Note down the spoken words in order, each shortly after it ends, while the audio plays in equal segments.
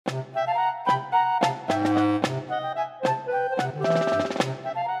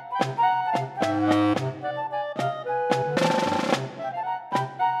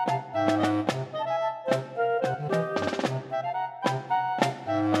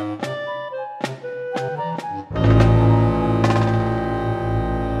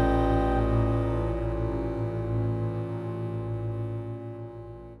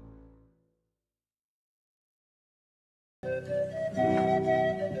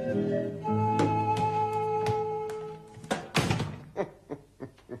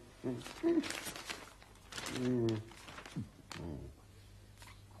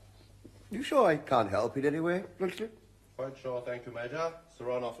sure I can't help it anyway, Bluntschli? Quite sure, thank you, Major. Sir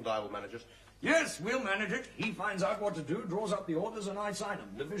Ronoff and I will manage it. Yes, we'll manage it. He finds out what to do, draws up the orders, and I sign them.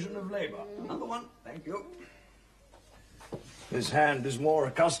 Division of labour. Another one, thank you. His hand is more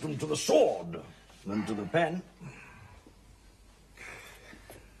accustomed to the sword than to the pen.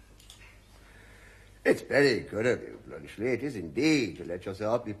 It's very good of you, Bluntschli. It is indeed, to let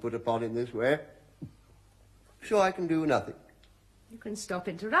yourself be put upon in this way. Sure I can do nothing. You can stop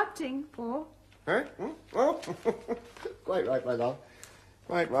interrupting, Paul. Huh? Oh, quite right, my love.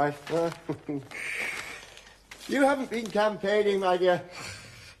 Quite right. You haven't been campaigning, my dear.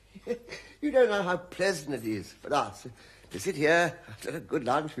 You don't know how pleasant it is for us to sit here after a good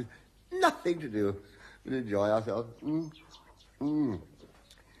lunch with nothing to do but enjoy ourselves. One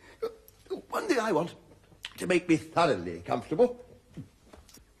thing I want to make me thoroughly comfortable.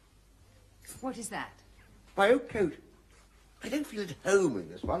 What is that? My old coat. I don't feel at home in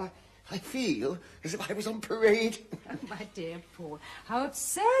this one. I feel as if I was on parade. Oh, my dear Paul, how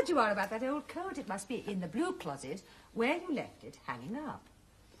absurd you are about that old coat. It must be in the blue closet where you left it, hanging up.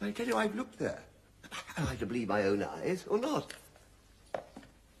 I tell you, I've looked there. Am I to believe my own eyes or not?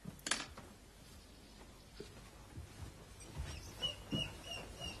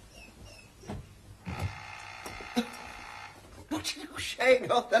 What are you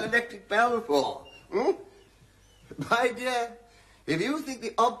shaking off that electric bell for? Hmm? My dear, if you think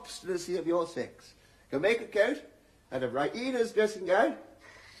the obstinacy of your sex can make a coat out of Raina's dressing gown,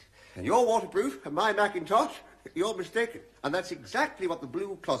 and you're waterproof and my Macintosh, you're mistaken. And that's exactly what the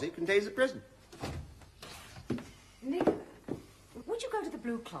blue closet contains at present. Nicola, would you go to the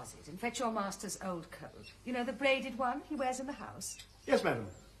blue closet and fetch your master's old coat? You know, the braided one he wears in the house? Yes, madam.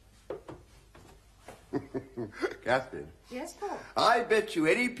 Catherine. Yes, Paul? I bet you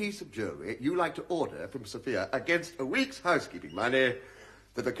any piece of jewellery you like to order from Sophia against a week's housekeeping money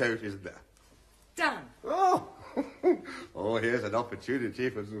that the coat isn't there. Done. Oh, oh, here's an opportunity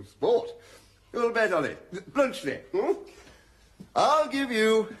for some sport. You'll bet on it. Bluntschli, I'll give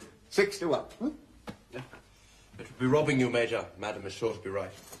you 6 to 1. It would be robbing you, Major. Madam is sure to be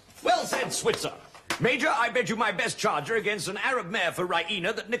right. Well said, Switzer. Major, I bet you my best charger against an Arab mare for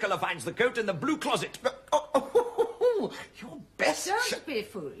Raina that Nicola finds the coat in the blue closet. Your best... Don't be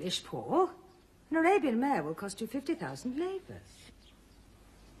foolish, Paul. An Arabian mare will cost you 50,000 labors.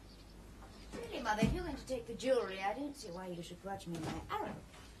 Really, Mother, if you're going to take the jewellery, I don't see why you should grudge me my Arab.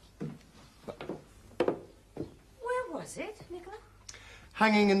 Where was it, Nicola?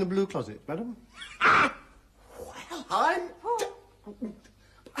 Hanging in the blue closet, madam. Well, I'm...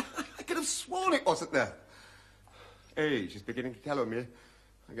 I could have sworn it wasn't there. Age is beginning to tell on me.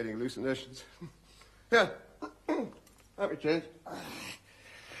 I'm getting hallucinations. Here, have a change.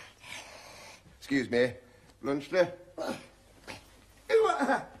 Excuse me, Bluntschli.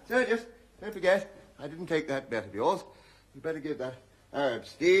 Sergius, don't forget, I didn't take that bet of yours. You better give that Arab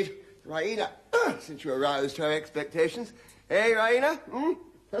steed to Raina, since you aroused her expectations. Hey, Raina?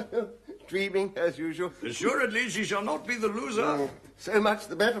 Dreaming, as usual. Assuredly, she shall not be the loser. So much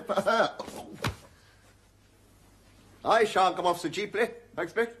the better for her. I shan't come off so cheaply, I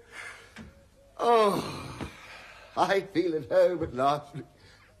expect. Oh, I feel at home at last.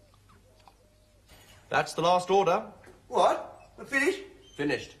 That's the last order. What? Finished?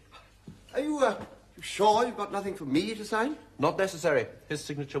 Finished. Are you sure you've got nothing for me to sign? Not necessary. His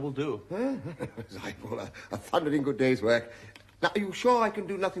signature will do. I call a thundering good day's work. Now, are you sure I can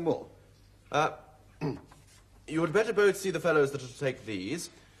do nothing more? You had better both see the fellows that are to take these,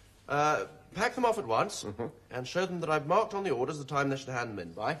 pack them off at once, and show them that I've marked on the orders the time they should hand them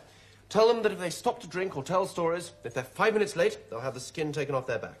in by. Tell them that if they stop to drink or tell stories, if they're 5 minutes late, they'll have the skin taken off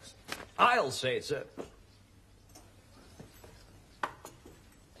their backs. I'll say so.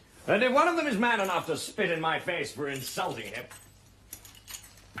 And if one of them is man enough to spit in my face for insulting him,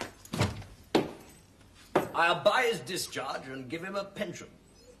 I'll buy his discharge and give him a pension.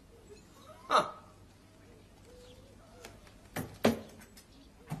 Huh.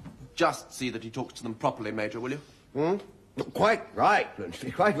 Just see that he talks to them properly, Major, will you? Quite right,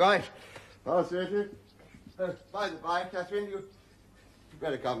 Bluntschli, quite right. Oh, certainly. By the by, Catherine, you'd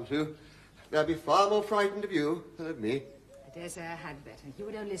better come too. They'll be far more frightened of you than of me. I dare say I had better. You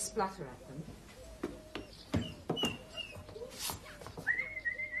would only splutter at them.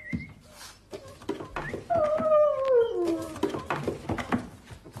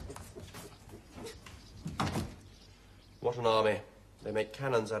 What an army. They make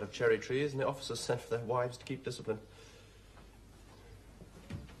cannons out of cherry trees, and the officers sent for their wives to keep discipline.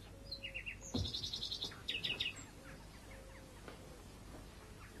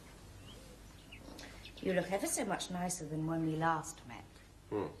 You look ever so much nicer than when we last met.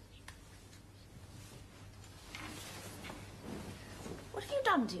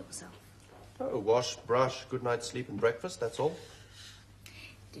 done to yourself? Oh, wash, brush, good night's sleep and breakfast, that's all.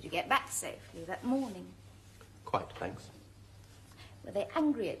 Did you get back safely that morning? Quite, thanks. Were they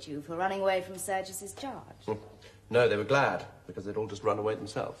angry at you for running away from Sergius's charge? No, they were glad, because they'd all just run away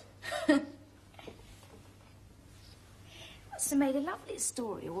themselves. Must have made a lovely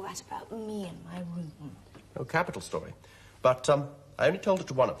story, all that about me and my room. Oh, capital story. But, I only told it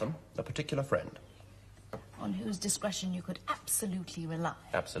to one of them, a particular friend. On whose discretion you could absolutely rely.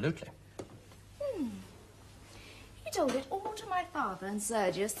 Absolutely. You told it all to my father and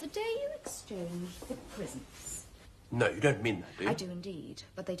Sergius the day you exchanged the prisons. No, you don't mean that, do you? I do indeed,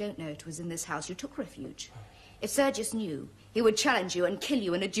 but they don't know it was in this house you took refuge. If Sergius knew, he would challenge you and kill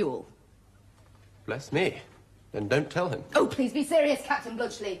you in a duel. Bless me. Then don't tell him. Oh, please be serious, Captain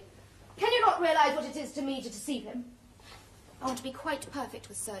Blunchley. Can you not realise what it is to me to deceive him? I want to be quite perfect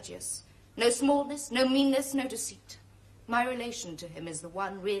with Sergius. No smallness, no meanness, no deceit. My relation to him is the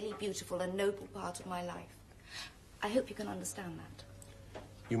one really beautiful and noble part of my life. I hope you can understand that.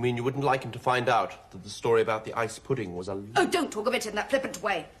 You mean you wouldn't like him to find out that the story about the ice pudding was a... Oh, don't talk of it in that flippant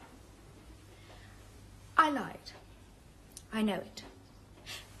way. I lied. I know it.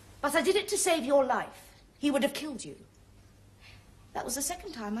 But I did it to save your life. He would have killed you. That was the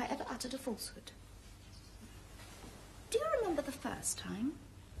second time I ever uttered a falsehood. Do you remember the first time?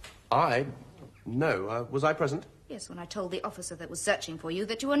 No. Was I present? Yes, when I told the officer that was searching for you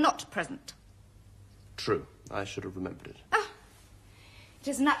that you were not present. True. I should have remembered it. Ah, it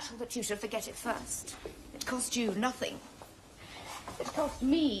is natural that you should forget it first. It cost you nothing. It cost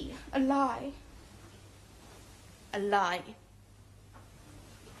me a lie. A lie.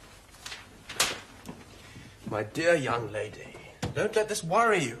 My dear young lady, don't let this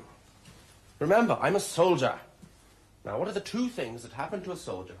worry you. Remember, I'm a soldier. Now, what are the two things that happen to a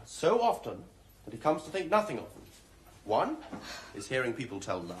soldier so often that he comes to think nothing of them? One is hearing people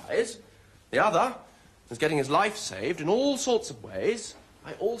tell lies. The other is getting his life saved in all sorts of ways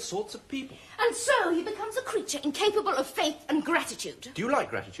by all sorts of people. And so he becomes a creature incapable of faith and gratitude. Do you like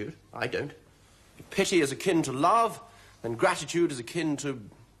gratitude? I don't. If pity is akin to love, then gratitude is akin to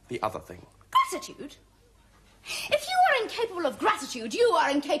the other thing. Gratitude? If you are incapable of gratitude, you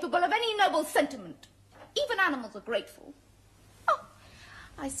are incapable of any noble sentiment. Even animals are grateful. Oh,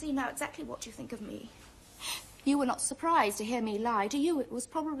 I see now exactly what you think of me. You were not surprised to hear me lie. To you, it was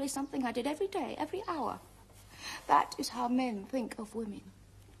probably something I did every day, every hour. That is how men think of women.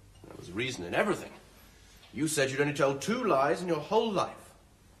 There was reason in everything. You said you'd only tell 2 lies in your whole life.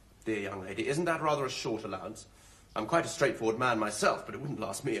 Dear young lady, isn't that rather a short allowance? I'm quite a straightforward man myself, but it wouldn't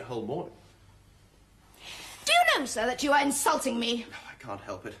last me a whole morning. Do you know, sir, that you are insulting me? No, I can't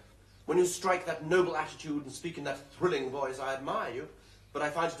help it. When you strike that noble attitude and speak in that thrilling voice, I admire you, but I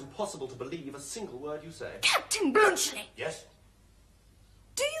find it impossible to believe a single word you say. Captain Blunchley! Yes?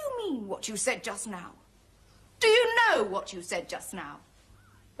 Do you mean what you said just now? Do you know what you said just now?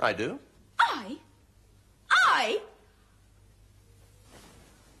 I do. I?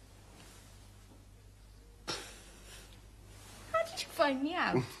 How did you find me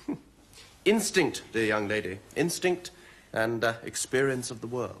out? Instinct, dear young lady. Instinct and experience of the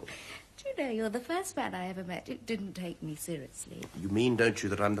world. Do you know, you're the first man I ever met who didn't take me seriously. You mean, don't you,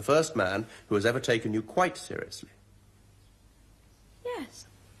 that I'm the first man who has ever taken you quite seriously? Yes.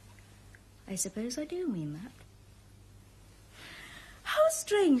 I suppose I do mean that. How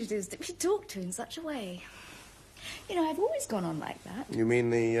strange it is to be talked to in such a way. You know, I've always gone on like that. You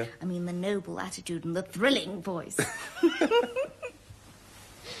mean the... I mean the noble attitude and the thrilling voice.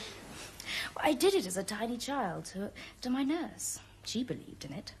 I did it as a tiny child to my nurse. She believed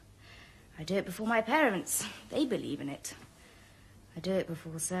in it. I do it before my parents. They believe in it. I do it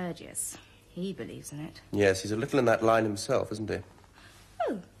before Sergius. He believes in it. Yes, he's a little in that line himself, isn't he?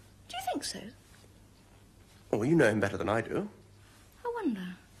 Oh, do you think so? Oh, you know him better than I do. I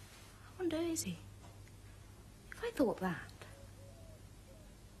wonder, is he? If I thought that.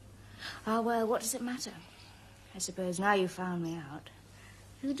 Ah, well, what does it matter? I suppose now you've found me out,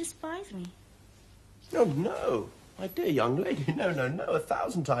 you'll despise me. Oh, no. My dear young lady, no,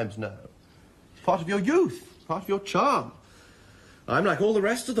 1,000 times no. It's part of your youth, part of your charm. I'm like all the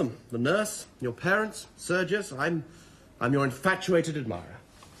rest of them. The nurse, your parents, Sergius. I'm your infatuated admirer.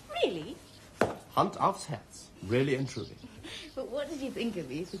 Really? Hunt aufs Herz, really and truly. But what did you think of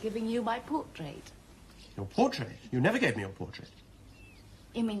me for giving you my portrait? Your portrait? You never gave me your portrait.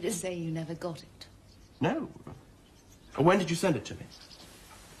 You mean to say you never got it? No. When did you send it to me?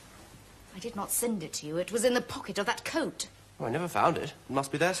 I did not send it to you. It was in the pocket of that coat. Oh, I never found it. It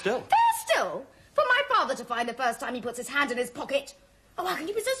must be there still. There still? For my father to find the first time he puts his hand in his pocket? Oh, how can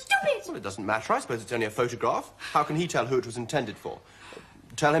you be so stupid? Well, it doesn't matter. I suppose it's only a photograph. How can he tell who it was intended for?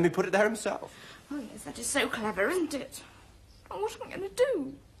 Tell him he put it there himself. Oh, yes, that is so clever, isn't it? Oh, what am I going to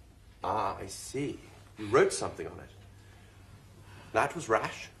do? Ah, I see. You wrote something on it. That was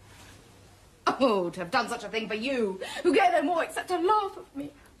rash. Oh, to have done such a thing for you, who gave no more except to laugh at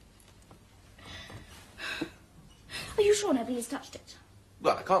me. Are you sure nobody's touched it?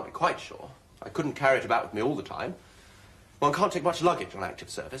 Well, I can't be quite sure. I couldn't carry it about with me all the time. One can't take much luggage on active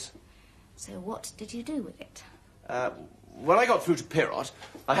service. So what did you do with it? When I got through to Pirot,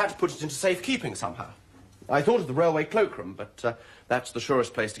 I had to put it into safekeeping somehow. I thought of the railway cloakroom, but that's the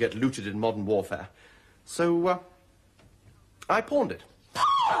surest place to get looted in modern warfare. So, I pawned it.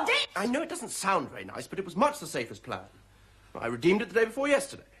 Pawned it? I know it doesn't sound very nice, but it was much the safest plan. I redeemed it the day before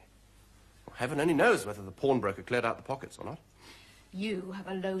yesterday. Well, heaven only knows whether the pawnbroker cleared out the pockets or not. You have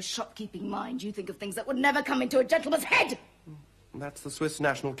a low shopkeeping mind. You think of things that would never come into a gentleman's head. That's the Swiss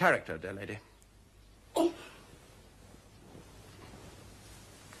national character, dear lady. Oh.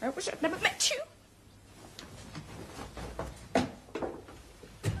 I wish I'd never met you.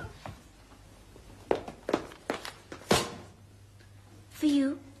 For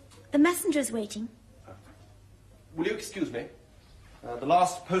you. The messenger's waiting. Will you excuse me? The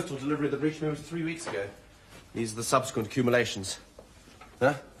last postal delivery that reached me was 3 weeks ago. These are the subsequent accumulations.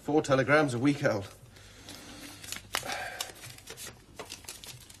 4 telegrams a week old.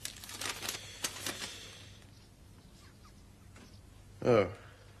 Oh.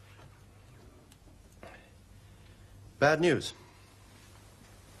 Bad news.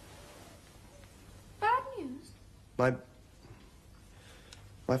 Bad news?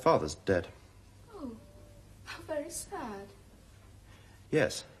 My father's dead. Oh, how very sad.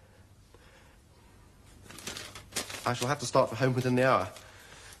 Yes. I shall have to start for home within the hour.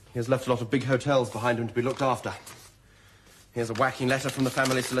 He has left a lot of big hotels behind him to be looked after. Here's a whacking letter from the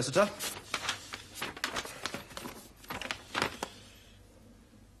family solicitor.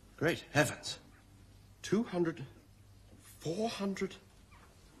 Great heavens. 200... 400...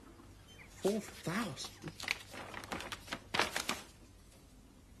 4,000...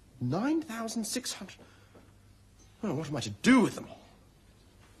 9,600... Oh, what am I to do with them all?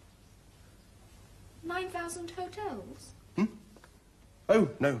 9,000 hotels? Oh,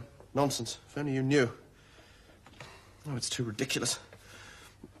 no. Nonsense. If only you knew. Oh, it's too ridiculous.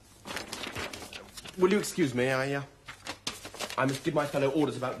 Will you excuse me? I must give my fellow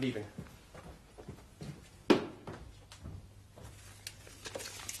orders about leaving.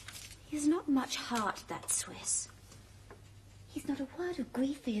 He's not much heart, that Swiss. He's not a word of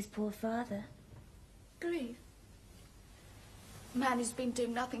grief for his poor father. Grief? A man who's been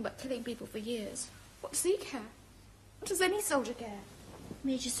doing nothing but killing people for years. What does he care? What does any soldier care?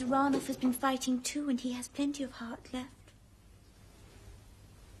 Major Saranov has been fighting too, and he has plenty of heart left.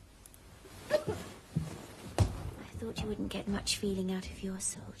 I thought you wouldn't get much feeling out of your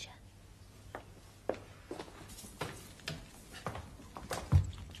soldier.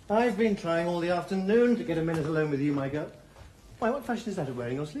 I've been trying all the afternoon to get a minute alone with you, my girl. Why, what fashion is that of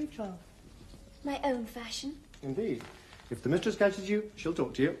wearing your sleeve, child? My own fashion. Indeed. If the mistress catches you, she'll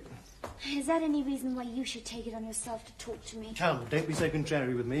talk to you. Is that any reason why you should take it on yourself to talk to me? Child, don't be so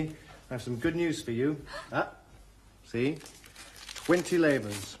contrary with me. I have some good news for you. See? 20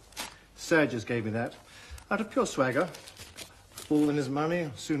 labours. Sergius gave me that. Out of pure swagger. All in his money,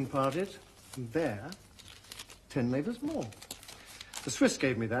 soon parted. And there, 10 labours more. The Swiss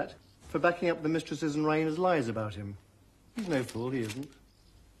gave me that for backing up the mistress's and Rainer's lies about him. He's no fool, he isn't.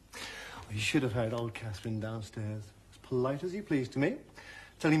 You should have heard old Catherine downstairs. As polite as you please to me,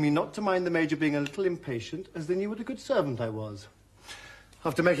 telling me not to mind the Major being a little impatient, as they knew what a good servant I was.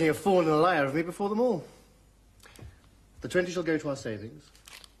 After making a fool and a liar of me before them all. The 20 shall go to our savings,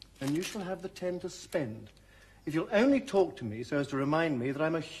 and you shall have the 10 to spend. If you'll only talk to me so as to remind me that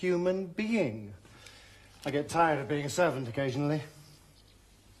I'm a human being. I get tired of being a servant occasionally.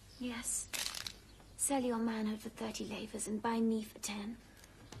 Yes. Sell your manhood for 30 labours and buy me for 10.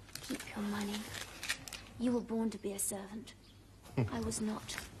 Keep your money. You were born to be a servant. I was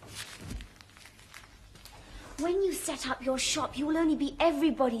not. When you set up your shop, you will only be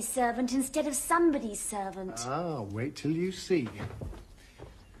everybody's servant instead of somebody's servant. Ah, wait till you see.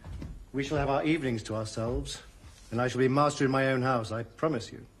 We shall have our evenings to ourselves, and I shall be master in my own house, I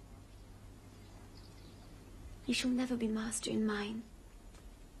promise you. You shall never be master in mine.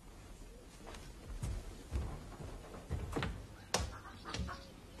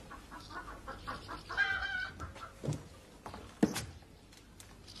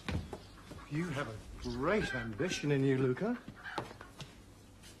 You have a great ambition in you, Luca.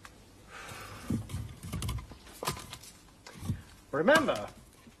 Remember,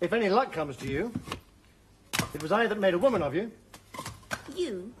 if any luck comes to you, it was I that made a woman of you.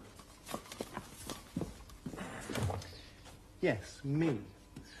 You? Yes, me.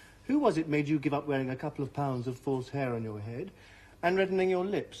 Who was it made you give up wearing a couple of pounds of false hair on your head and reddening your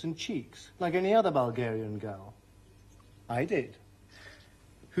lips and cheeks like any other Bulgarian girl? I did.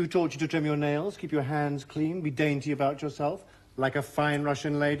 Who taught you to trim your nails, keep your hands clean, be dainty about yourself, like a fine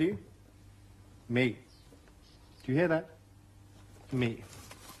Russian lady? Me. Do you hear that? Me.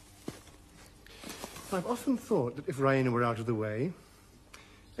 I've often thought that if Raina were out of the way,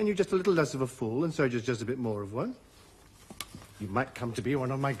 and you're just a little less of a fool, and Sergi's just a bit more of one, you might come to be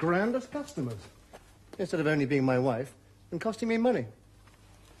one of my grandest customers, instead of only being my wife and costing me money.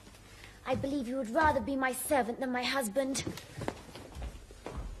 I believe you would rather be my servant than my husband.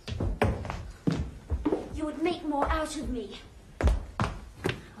 You would make more out of me.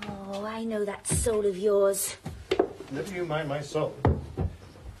 Oh, I know that soul of yours. Never you mind my soul.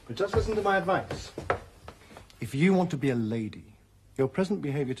 But just listen to my advice. If you want to be a lady, your present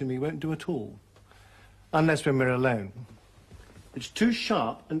behaviour to me won't do at all. Unless when we're alone. It's too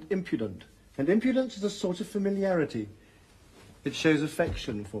sharp and impudent. And impudence is a sort of familiarity. It shows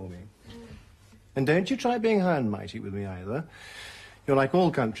affection for me. And don't you try being high and mighty with me either. You're like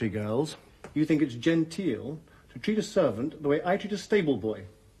all country girls. You think it's genteel to treat a servant the way I treat a stable boy.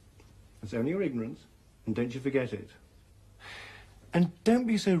 It's only your ignorance, and don't you forget it. And don't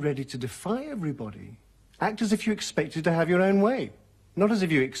be so ready to defy everybody. Act as if you expected to have your own way, not as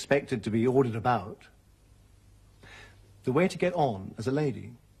if you expected to be ordered about. The way to get on as a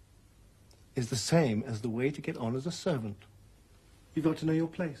lady is the same as the way to get on as a servant. You've got to know your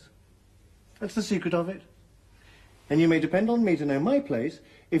place. That's the secret of it. And you may depend on me to know my place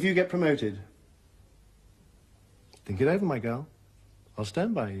if you get promoted. Think it over, my girl. I'll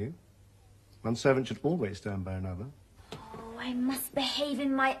stand by you. One servant should always stand by another. Oh, I must behave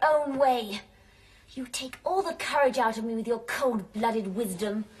in my own way. You take all the courage out of me with your cold-blooded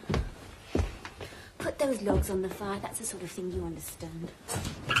wisdom. Put those logs on the fire. That's the sort of thing you understand.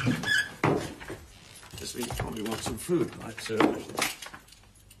 This means you probably want some food, right, sir?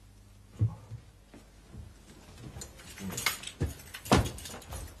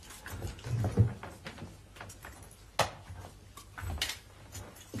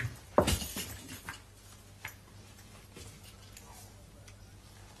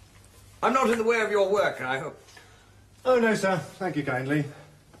 I'm not in the way of your work, I hope. Oh, no, sir. Thank you kindly.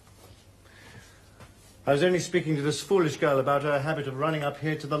 I was only speaking to this foolish girl about her habit of running up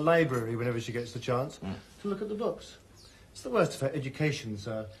here to the library whenever she gets the chance to look at the books. It's the worst of her education,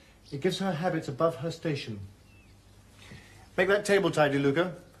 sir. It gives her habits above her station. Make that table tidy,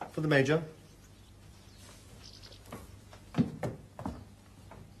 Luca, for the Major.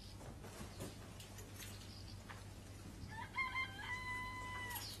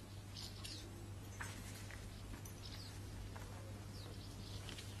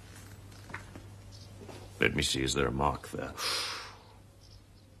 Let me see, is there a mark there?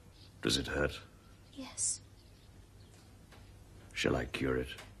 Does it hurt? Yes. Shall I cure it?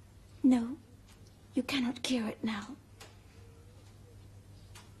 No, you cannot cure it now.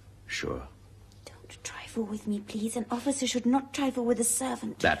 Sure. Don't trifle with me, please. An officer should not trifle with a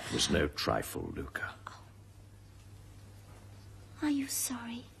servant. That was no trifle, Luca. Oh. Are you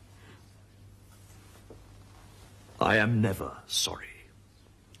sorry? I am never sorry.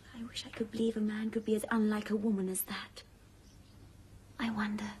 I wish I could believe a man could be as unlike a woman as that. I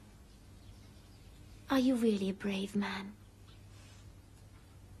wonder, are you really a brave man?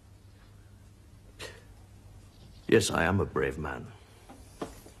 Yes, I am a brave man.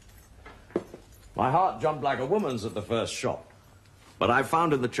 My heart jumped like a woman's at the first shot. But I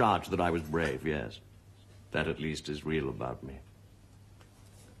found in the charge that I was brave, yes. That at least is real about me.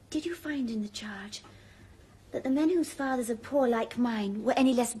 Did you find in the charge that the men whose fathers are poor like mine were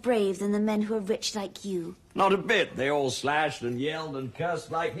any less brave than the men who are rich like you? Not a bit. They all slashed and yelled and cursed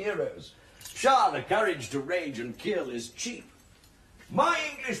like heroes. Sure, the courage to rage and kill is cheap. My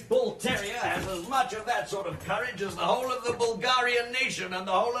English bull terrier has as much of that sort of courage as the whole of the Bulgarian nation and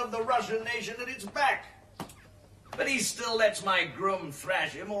the whole of the Russian nation at its back. But he still lets my groom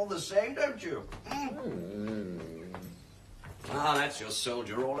thrash him all the same, don't you? Ah, that's your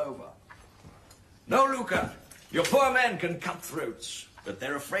soldier all over. No, Luca, your poor men can cut throats, but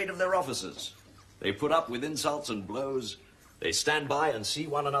they're afraid of their officers. They put up with insults and blows. They stand by and see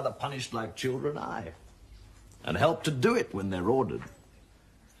one another punished like children, aye, and help to do it when they're ordered.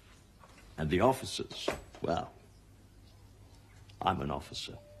 And the officers, well, I'm an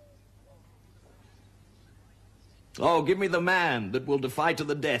officer. Oh, give me the man that will defy to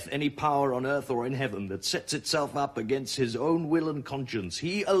the death any power on earth or in heaven that sets itself up against his own will and conscience.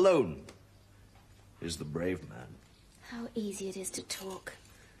 He alone is the brave man. How easy it is to talk.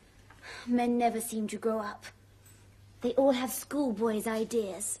 Men never seem to grow up. They all have schoolboys'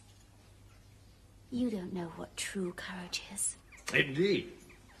 ideas. You don't know what true courage is. Indeed.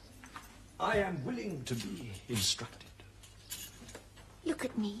 I am willing to be instructed. Look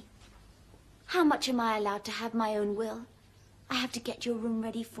at me. How much am I allowed to have my own will? I have to get your room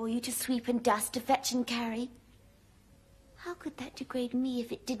ready for you, to sweep and dust, to fetch and carry. How could that degrade me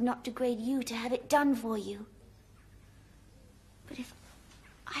if it did not degrade you to have it done for you? But if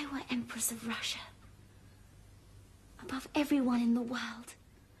I were Empress of Russia, above everyone in the world,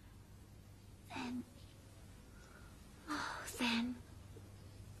 then... oh, then...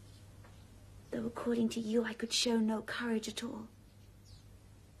 though according to you I could show no courage at all,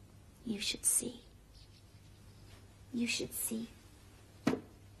 you should see. You should see.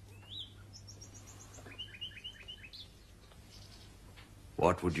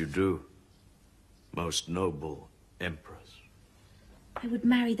 What would you do, most noble Empress? I would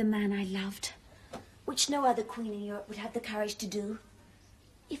marry the man I loved, which no other queen in Europe would have the courage to do.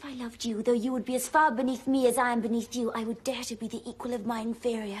 If I loved you, though you would be as far beneath me as I am beneath you, I would dare to be the equal of my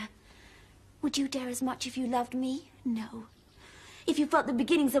inferior. Would you dare as much if you loved me? No. If you felt the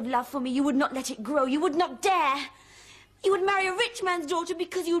beginnings of love for me, you would not let it grow. You would not dare. You would marry a rich man's daughter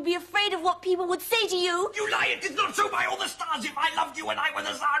because you would be afraid of what people would say to you. You lie! It is not so by all the stars. If I loved you and I were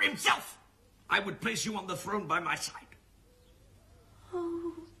the Tsar himself, I would place you on the throne by my side.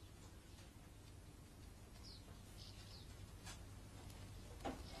 Oh.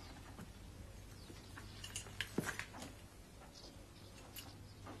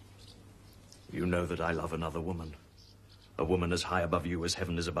 You know that I love another woman. A woman as high above you as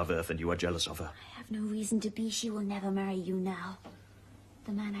heaven is above earth, and you are jealous of her. I have no reason to be. She will never marry you now.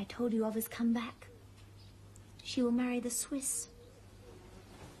 The man I told you of has come back. She will marry the Swiss.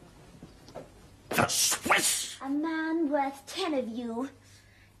 The Swiss? A man worth 10 of you.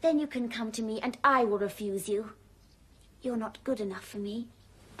 Then you can come to me and I will refuse you. You're not good enough for me.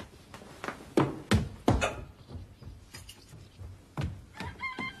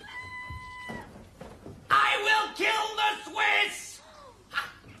 I will kill the Swiss!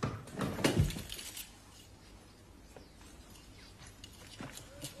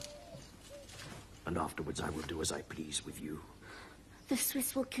 And afterwards I will do as I please with you. The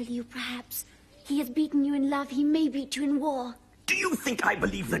Swiss will kill you, perhaps. He has beaten you in love. He may beat you in war. Do you think I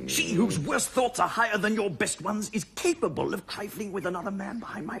believe that she whose worst thoughts are higher than your best ones is capable of trifling with another man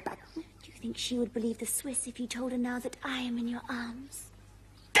behind my back? Do you think she would believe the Swiss if you told her now that I am in your arms?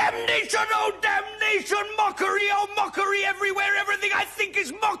 Damnation, oh damnation! Mockery, oh mockery everywhere! Everything I think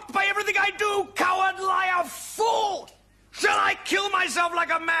is mocked by everything I do! Coward, liar, fool! Shall I kill myself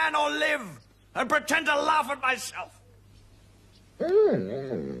like a man or live and pretend to laugh at myself?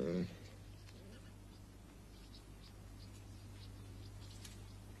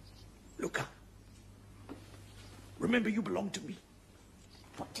 Luca, remember you belong to me.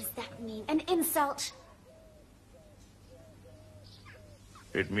 What does that mean? An insult?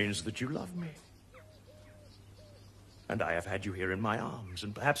 It means that you love me. And I have had you here in my arms,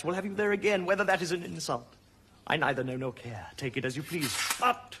 and perhaps will have you there again, whether that is an insult. I neither know nor care. Take it as you please.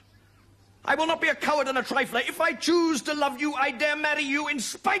 But I will not be a coward and a trifler. If I choose to love you, I dare marry you in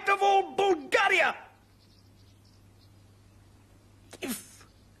spite of all Bulgaria. If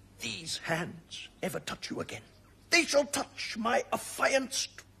these hands ever touch you again, they shall touch my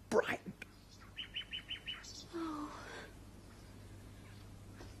affianced bride. Oh.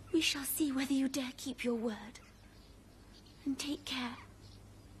 We shall see whether you dare keep your word. And take care.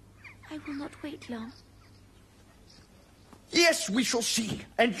 I will not wait long. Yes, we shall see.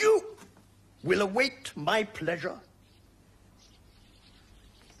 And you will await my pleasure.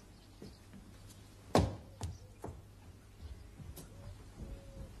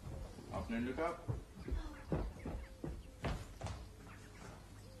 Afternoon, Luca.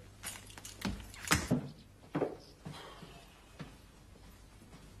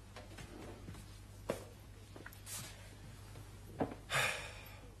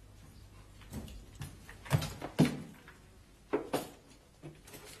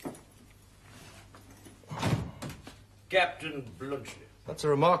 Captain Blunchley. That's a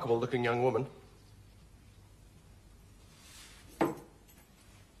remarkable-looking young woman.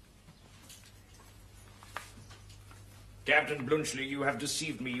 Captain Blunchley, you have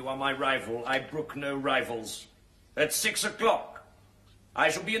deceived me. You are my rival. I brook no rivals. At 6 o'clock, I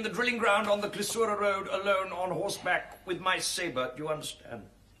shall be in the drilling ground on the Klissura Road, alone on horseback with my saber. Do you understand?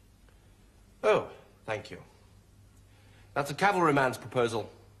 Oh, thank you. That's a cavalryman's proposal.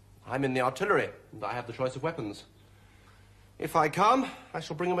 I'm in the artillery, and I have the choice of weapons. If I come, I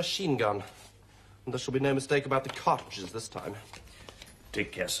shall bring a machine gun. And there shall be no mistake about the cartridges this time.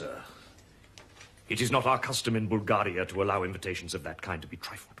 Take care, sir. It is not our custom in Bulgaria to allow invitations of that kind to be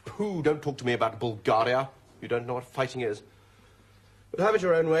trifled with. Pooh, don't talk to me about Bulgaria. You don't know what fighting is. But have it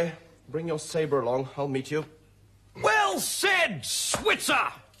your own way. Bring your sabre along. I'll meet you. Well said,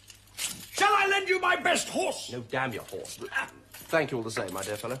 Switzer! Shall I lend you my best horse? No, damn your horse. Thank you all the same, my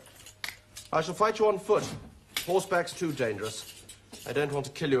dear fellow. I shall fight you on foot. Horseback's too dangerous. I don't want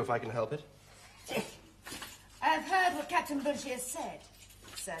to kill you if I can help it. I've heard what Captain Bunchy has said,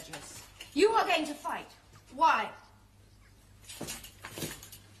 Sergius. You are going to fight. Why?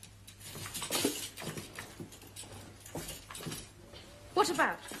 What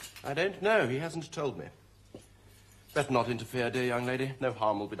about? I don't know. He hasn't told me. Better not interfere, dear young lady. No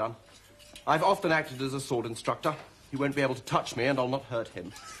harm will be done. I've often acted as a sword instructor. He won't be able to touch me, and I'll not hurt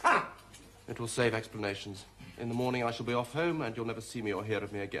him. Ah! It will save explanations. In the morning I shall be off home, and you'll never see me or hear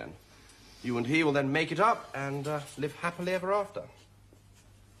of me again. You and he will then make it up and live happily ever after.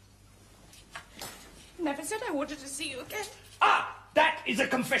 Never said I wanted to see you again. Ah! That is a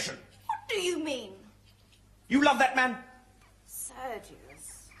confession. What do you mean? You love that man?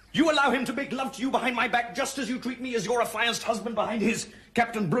 Sergius. You allow him to make love to you behind my back just as you treat me as your affianced husband behind his,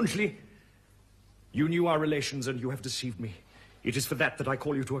 Captain Brunchley. You knew our relations and you have deceived me. It is for that I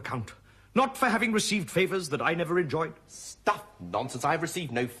call you to account. Not for having received favours that I never enjoyed. Stuff nonsense. I've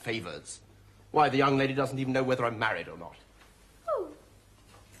received no favours. Why, the young lady doesn't even know whether I'm married or not. Oh,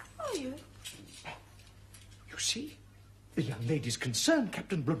 are you? You see? The young lady's concerned,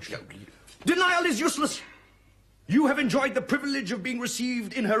 Captain Brunchley. Denial is useless. You have enjoyed the privilege of being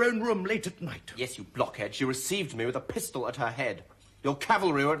received in her own room late at night. Yes, you blockhead. She received me with a pistol at her head. Your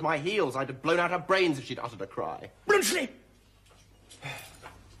cavalry were at my heels. I'd have blown out her brains if she'd uttered a cry. Brunchley!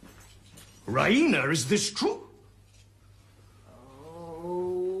 Raina, is this true?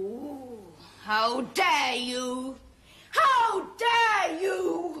 Oh, how dare you! How dare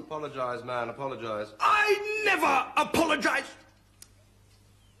you! Apologise, man, apologise. I never apologise!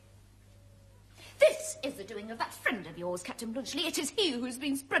 This is the doing of that friend of yours, Captain Blunchley. It is he who's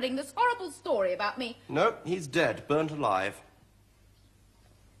been spreading this horrible story about me. No, he's dead, burnt alive.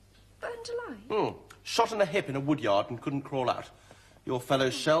 Burnt alive? Shot in the hip in a wood yard and couldn't crawl out. Your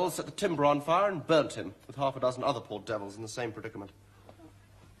fellow's shells set the timber on fire and burnt him, with half a dozen other poor devils in the same predicament.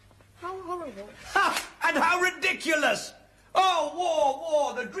 How horrible. Ha! And how ridiculous! Oh,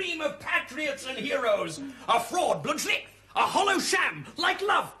 war, the dream of patriots and heroes. A fraud, Blunchley. A hollow sham, like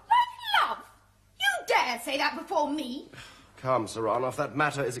love. Like love? You dare say that before me? Come, Sir Ranulph, that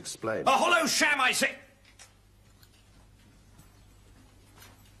matter is explained. A hollow sham, I say.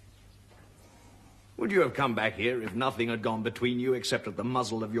 Would you have come back here if nothing had gone between you except at the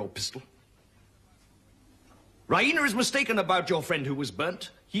muzzle of your pistol? Raina is mistaken about your friend who was burnt.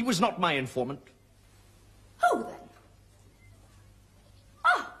 He was not my informant. Who then?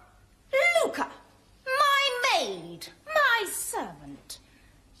 Ah, Luca, my maid, my servant.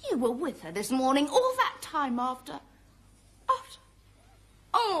 You were with her this morning, all that time after.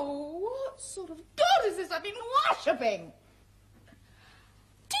 Oh, what sort of God is this I've been worshipping?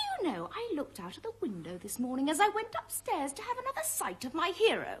 Do you know, I looked out of the window this morning as I went upstairs to have another sight of my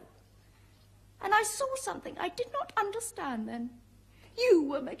hero. And I saw something I did not understand then. You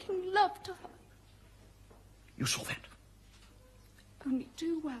were making love to her. You saw that? Only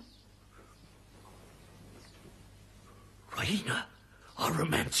too well. Raina, our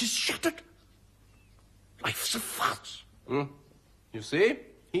romance is shattered. Life's a farce. You see?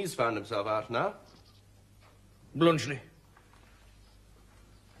 He's found himself out now. Blunchley,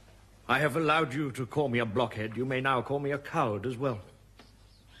 I have allowed you to call me a blockhead. You may now call me a coward as well.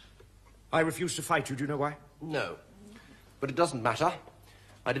 I refuse to fight you. Do you know why? No. But it doesn't matter.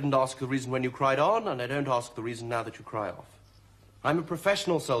 I didn't ask the reason when you cried on, and I don't ask the reason now that you cry off. I'm a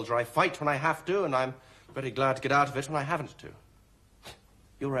professional soldier. I fight when I have to, and I'm very glad to get out of it when I haven't to.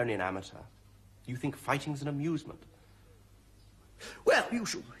 You're only an amateur. You think fighting's an amusement. Well, you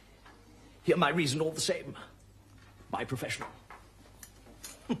shall hear my reason all the same. My professional.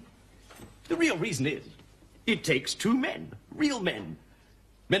 The real reason is, it takes two men, real men.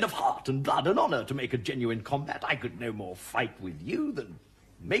 Men of heart and blood and honor to make a genuine combat. I could no more fight with you than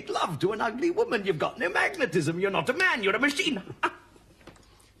make love to an ugly woman. You've got no magnetism. You're not a man. You're a machine.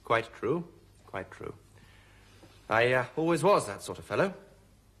 Quite true. Quite true. I always was that sort of fellow.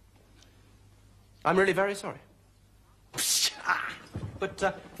 I'm really very sorry.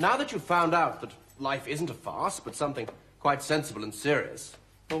 But now that you've found out that life isn't a farce, but something quite sensible and serious,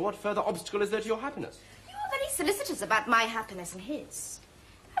 well, what further obstacle is there to your happiness? You are very solicitous about my happiness and his.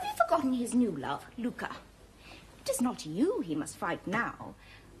 Have you forgotten his new love, Luca? It is not you he must fight now,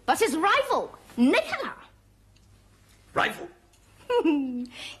 but his rival, Nicola. Rival?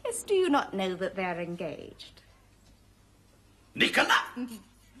 Yes, do you not know that they're engaged? Nicola?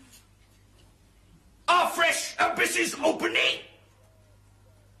 Our fresh abysses opening?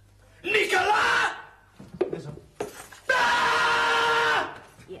 Nicola! Ah!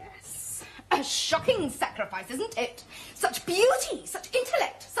 Yes. A shocking sacrifice, isn't it? Such beauty, such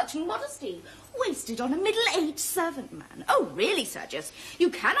intellect, such modesty, wasted on a middle-aged servant man. Oh, really, Sergius, you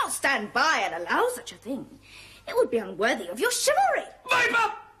cannot stand by and allow such a thing. It would be unworthy of your chivalry.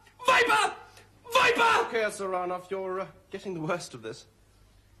 Viper! Viper! Viper! Okay, Saranov, you're getting the worst of this.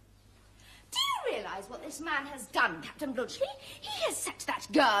 Do you realise what this man has done, Captain Blunchley? He has set that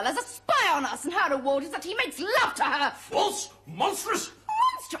girl as a spy on us, and her reward is that he makes love to her. False! Monstrous!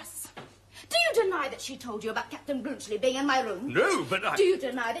 Monstrous! Do you deny that she told you about Captain Blunchley being in my room? No, but I... Do you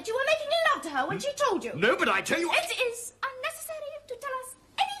deny that you were making love to her when she told you? No, but I tell you... It is unnecessary to tell us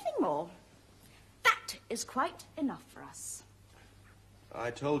anything more. That is quite enough for us. I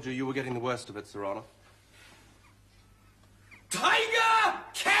told you were getting the worst of it, Saranov. Tiger!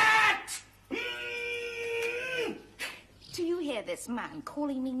 Cat! Mm! Do you hear this man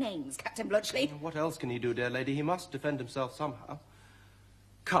calling me names, Captain Blunchley? What else can he do, dear lady? He must defend himself somehow.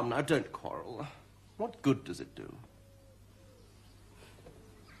 Come now, don't quarrel. What good does it do?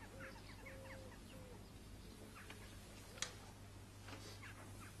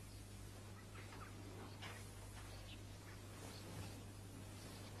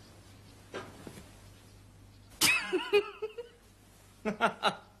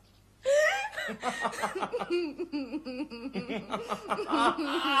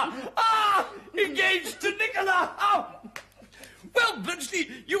 Engaged to Nicola! Oh! Well, Blunchley,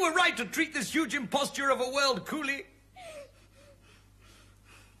 you were right to treat this huge imposture of a world coolly.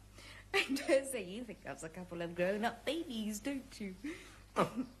 I dare say you think us a couple of grown-up babies, don't you?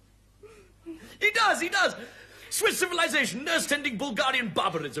 He does. Swiss civilization, nurse-tending Bulgarian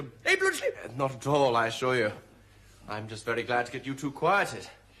barbarism. Eh, Blunchley? Not at all, I assure you. I'm just very glad to get you two quieted.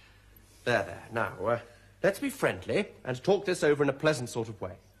 There. Now, let's be friendly and talk this over in a pleasant sort of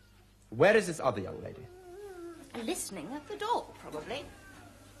way. Where is this other young lady? Listening at the door, probably.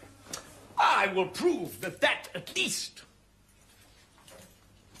 I will prove that at least,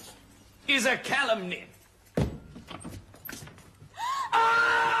 is a calumny.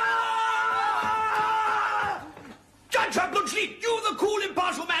 Ah! Judge her, Blunchley! You, the cool,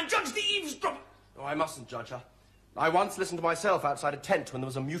 impartial man, judge the eavesdropper! Oh, I mustn't judge her. I once listened to myself outside a tent when there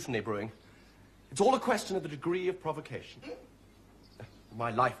was a mutiny brewing. It's all a question of the degree of provocation.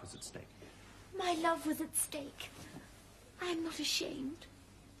 My life was at stake. My love was at stake. I am not ashamed.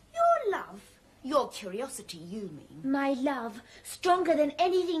 Your love? Your curiosity, you mean? My love, stronger than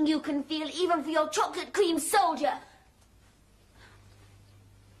anything you can feel, even for your chocolate cream soldier.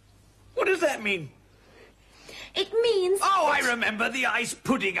 What does that mean? It means... Oh, I remember the ice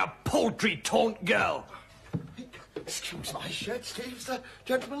pudding, a paltry taunt girl. Excuse my shirt sleeves,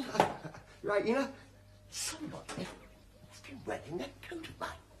 gentlemen. Right, you know, somebody has been wearing that coat of mine.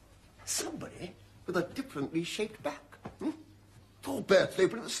 Somebody with a differently shaped back. It's all burst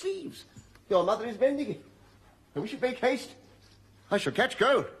open at the sleeves. Your mother is mending it. And we should make haste. I shall catch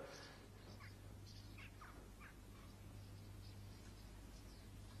cold.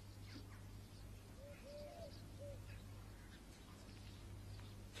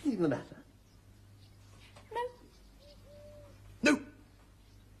 Anything the matter? No.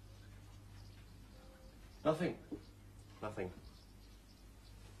 Nothing.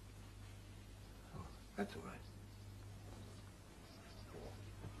 Oh, that's all right.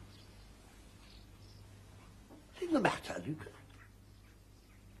 Anything the matter, Luke?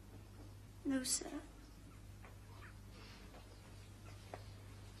 No, sir.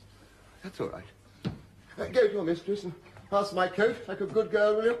 That's all right. Go to your mistress and pass my coat like a good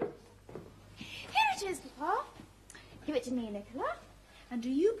girl, will you? Here it is, Papa. Give it to me, Nicola. And do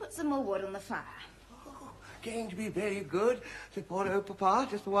you put some more wood on the fire? Oh, going to be very good to poor old Papa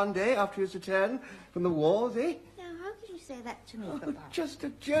just for one day after his return from the wars, eh? Now, how could you say that to me, Oh, Papa? just a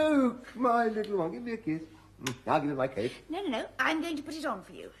joke, my little one. Give me a kiss. I'll give you my coat. No. I'm going to put it on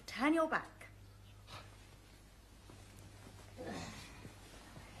for you. Turn your back. There.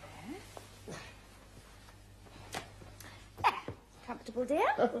 Comfortable,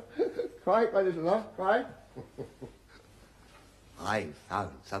 dear? Quite, my little one, quite. I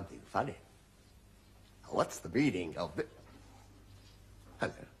found something funny. What's the meaning of this?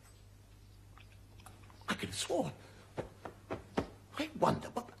 Hello. I could have sworn. I wonder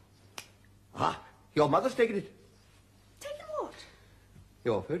what... Ah, your mother's taken it. Taken what?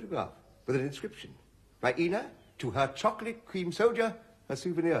 Your photograph with an inscription. By Ina, to her chocolate cream soldier, A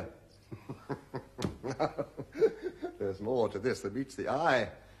souvenir. There's more to this than meets the eye.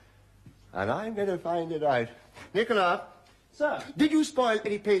 And I'm going to find it out. Nicola. Sir? Did you spoil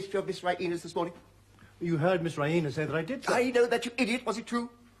any pastry of Miss Raina's this morning? You heard Miss Raina say that I did, sir. I know that, you idiot. Was it true?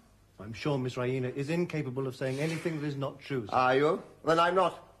 I'm sure Miss Raina is incapable of saying anything that is not true, sir. Are you? Then I'm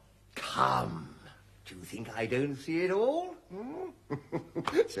not. Come. Do you think I don't see it all?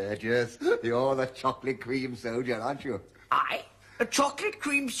 Sergius, you're the chocolate cream soldier, aren't you? I? A chocolate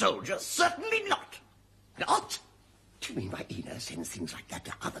cream soldier? Certainly not. Not? Do you mean Raina sends things like that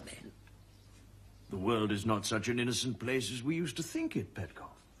to other men? The world is not such an innocent place as we used to think it, Petkoff.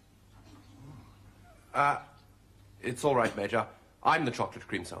 It's all right, Major. I'm the chocolate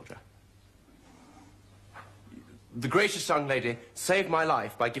cream soldier. The gracious young lady saved my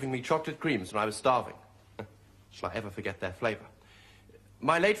life by giving me chocolate creams when I was starving. Shall I ever forget their flavour?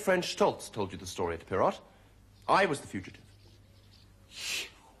 My late friend Stoltz told you the story at Pirot. I was the fugitive.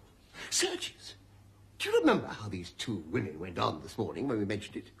 Sergius, do you remember how these two women went on this morning when we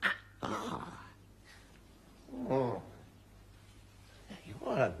mentioned it? Ah. Oh. You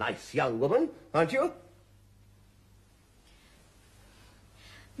are a nice young woman, aren't you?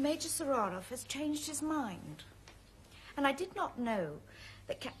 Major Saranov has changed his mind. And I did not know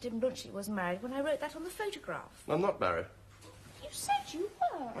that Captain Blunchley was married when I wrote that on the photograph. I'm not married. You said you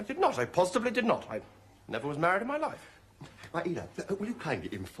were. I did not. I positively did not. I never was married in my life. Raina, will you kindly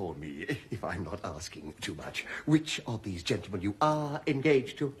inform me, if I'm not asking too much, which of these gentlemen you are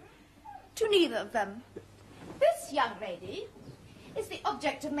engaged to? To neither of them. This young lady is the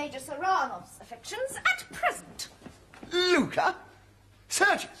object of Major Saranov's affections at present. Luca?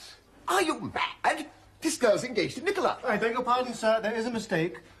 Sergius, are you mad? This girl's engaged to Nicola. I beg your pardon, sir. There is a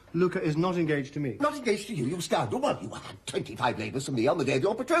mistake. Luca is not engaged to me. Not engaged to you, you scoundrel. Well, you had 25 labours from me on the day of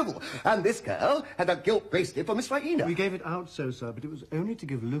your betrothal. And this girl had a gilt bracelet for Miss Raina. We gave it out so, sir, but it was only to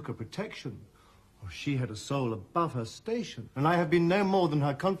give Luca protection. Oh, she had a soul above her station, and I have been no more than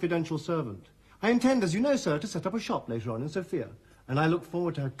her confidential servant. I intend, as you know, sir, to set up a shop later on in Sofia, and I look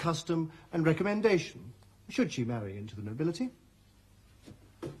forward to her custom and recommendation, should she marry into the nobility.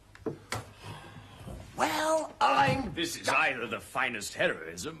 Well, This is either the finest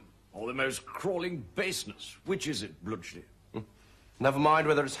heroism or the most crawling baseness. Which is it, Blunchley? Never mind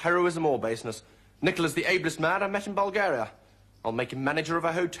whether it's heroism or baseness. Nicola's the ablest man I met in Bulgaria. I'll make him manager of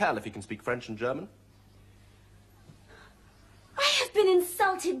a hotel if he can speak French and German. I have been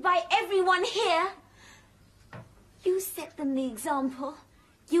insulted by everyone here. You set them the example.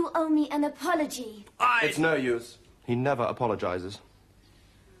 You owe me an apology. It's no use. He never apologizes.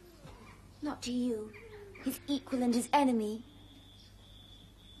 Not to you, his equal and his enemy.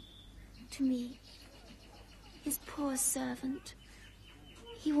 To me, his poor servant.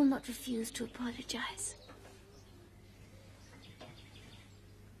 He will not refuse to apologize.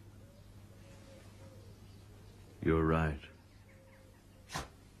 You're right.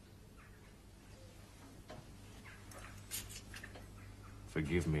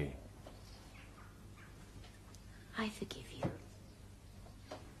 Forgive me. I forgive you.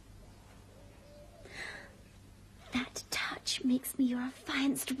 That touch makes me your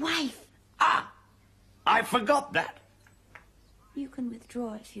affianced wife. Ah! I forgot that. You can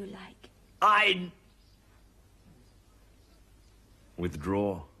withdraw if you like. I...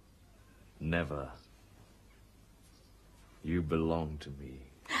 Withdraw? Never. You belong to me.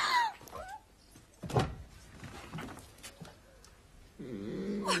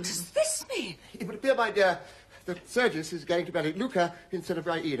 What does this mean? It would appear, my dear, that Sergius is going to marry Luca instead of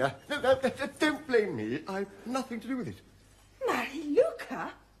Raina. No, don't blame me. I've nothing to do with it. Marry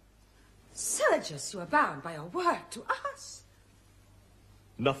Luca? Sergius, you are bound by your word to us.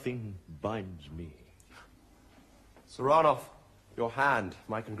 Nothing binds me. Saranov, your hand,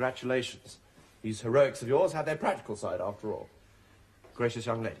 my congratulations. These heroics of yours have their practical side, after all. Gracious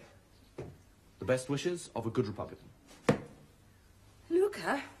young lady, the best wishes of a good Republican.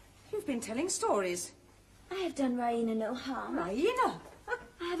 Luca, you've been telling stories. I have done Raina no harm. Raina?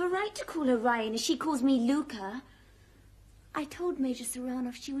 I have a right to call her Raina. She calls me Luca. I told Major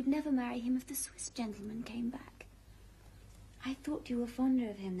Saranov she would never marry him if the Swiss gentleman came back. I thought you were fonder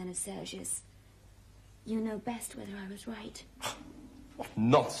of him than of Sergius. You know best whether I was right. What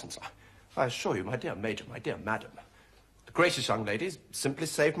nonsense. I assure you, my dear Major, my dear Madam, the gracious young lady simply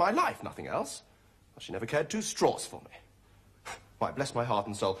saved my life, nothing else. She never cared 2 straws for me. Why, bless my heart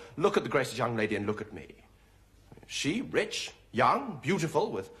and soul, look at the gracious young lady and look at me. She, rich, young,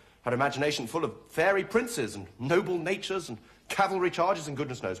 beautiful, with her imagination full of fairy princes and noble natures and cavalry charges and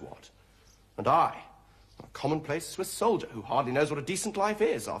goodness knows what. And I, a commonplace Swiss soldier who hardly knows what a decent life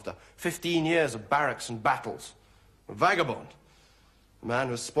is after 15 years of barracks and battles. A vagabond. A man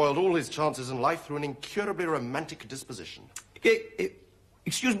who has spoiled all his chances in life through an incurably romantic disposition.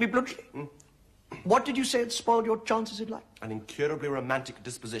 Excuse me, Blunchley. What did you say had spoiled your chances in life? An incurably romantic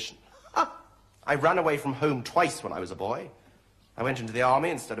disposition. I ran away from home twice when I was a boy. I went into the army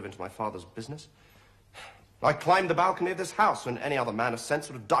instead of into my father's business. I climbed the balcony of this house when any other man of sense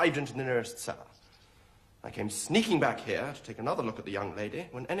would have dived into the nearest cellar. I came sneaking back here to take another look at the young lady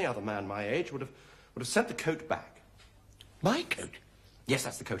when any other man my age would have sent the coat back. My coat? Yes,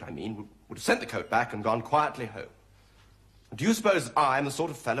 that's the coat I mean. Would have sent the coat back and gone quietly home. Do you suppose that I am the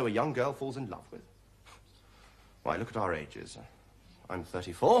sort of fellow a young girl falls in love with? Why, look at our ages. I'm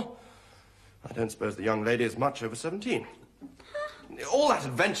 34. I don't suppose the young lady is much over 17. All that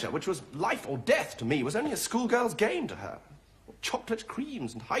adventure, which was life or death to me, was only a schoolgirl's game to her. Chocolate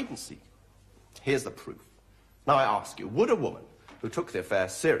creams and hide-and-seek. Here's the proof. Now I ask you, would a woman who took the affair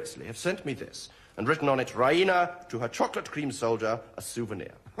seriously have sent me this and written on it, Raina, to her chocolate cream soldier, a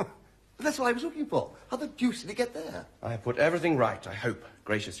souvenir? That's what I was looking for. How the deuce did it get there? I have put everything right, I hope,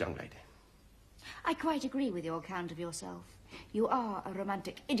 gracious young lady. I quite agree with your account of yourself. You are a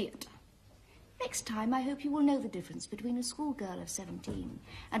romantic idiot. Next time, I hope you will know the difference between a schoolgirl of 17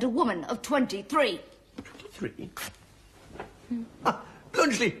 and a woman of 23. 23?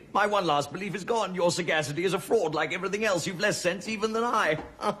 Blunchley, my one last belief is gone. Your sagacity is a fraud like everything else. You've less sense even than I.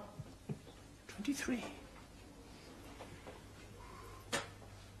 23.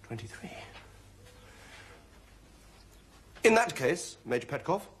 23. In that case, Major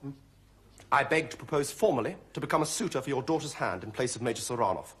Petkov, I beg to propose formally to become a suitor for your daughter's hand in place of Major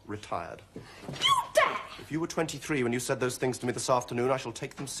Soranov, retired. You dare! If you were 23 when you said those things to me this afternoon, I shall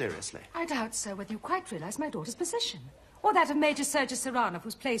take them seriously. I doubt, sir, whether you quite realise my daughter's position, or that of Major Sergei Saranov,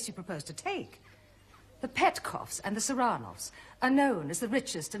 whose place you propose to take. The Petkovs and the Saranovs are known as the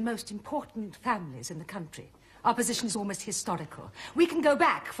richest and most important families in the country. Our position is almost historical. We can go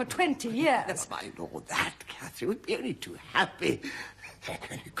back for 20 years. My lord, that, Catherine, would be only too happy. I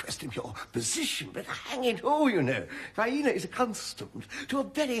can only question your position, but hang it all, you know. Raina is accustomed to a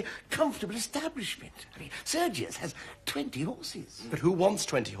very comfortable establishment. I mean, Sergius has 20 horses. But who wants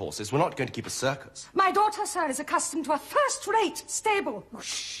 20 horses? We're not going to keep a circus. My daughter, sir, is accustomed to a first-rate stable. Oh,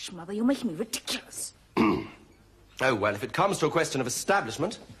 shh, Mother, you're making me ridiculous. Oh, well, if it comes to a question of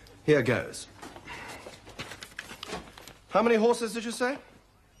establishment, here goes. How many horses did you say?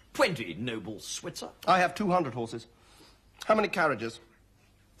 20, noble Switzer. I have 200 horses. How many carriages?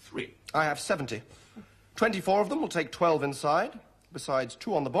 3. I have 70. 24 of them will take 12 inside, besides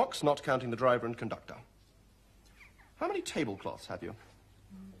 2 on the box, not counting the driver and conductor. How many tablecloths have you?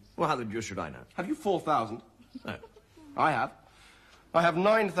 Well, how the deuce should I know? Have you 4,000? No. I have. I have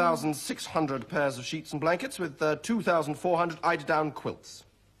 9,600 pairs of sheets and blankets with 2,400 eider-down quilts.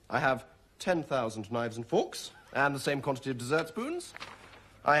 I have 10,000 knives and forks, and the same quantity of dessert spoons.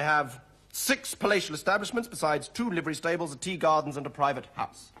 I have 6 palatial establishments, besides 2 livery stables, a tea gardens, and a private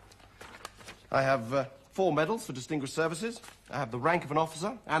house. I have 4 medals for distinguished services. I have the rank of an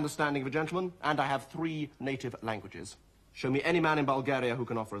officer and the standing of a gentleman, and I have 3 native languages. Show me any man in Bulgaria who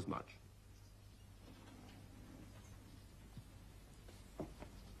can offer as much.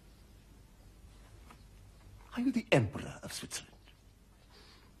 Are you the Emperor of Switzerland?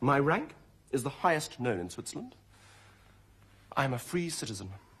 My rank is the highest known in Switzerland. I am a free citizen.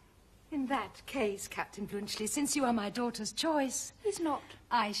 In that case, Captain Blunchley, since you are my daughter's choice... He's not.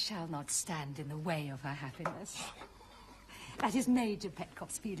 I shall not stand in the way of her happiness. That is Major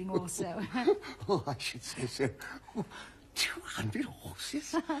Petkov's feeling also. Oh, I should say so. Oh, 200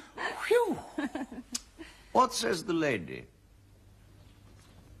 horses? Phew! What says the lady?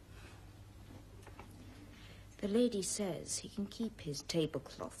 The lady says he can keep his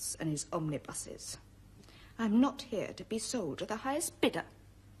tablecloths and his omnibuses. I'm not here to be sold to the highest bidder.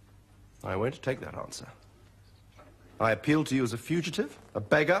 I won't take that answer. I appealed to you as a fugitive, a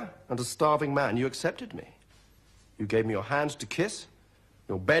beggar, and a starving man. You accepted me. You gave me your hand to kiss,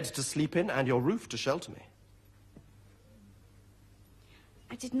 your bed to sleep in, and your roof to shelter me.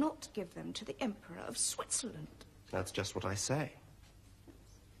 I did not give them to the Emperor of Switzerland. That's just what I say.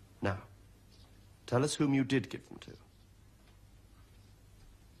 Now, tell us whom you did give them to.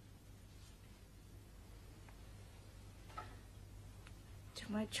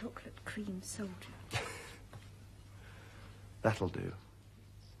 To my chocolate cream soldier. That'll do.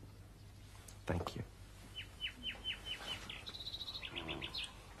 Thank you.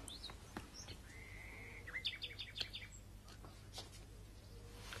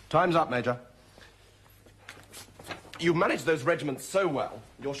 Time's up, Major. You managed those regiments so well,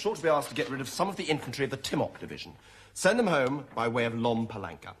 you're sure to be asked to get rid of some of the infantry of the Timok division. Send them home by way of Lom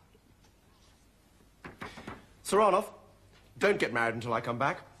Palanka. Saranov, Don't get married until I come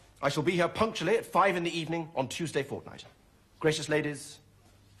back. I shall be here punctually at 5 in the evening on Tuesday fortnight. Gracious ladies,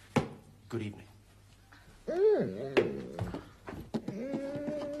 good evening.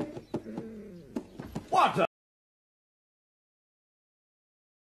 What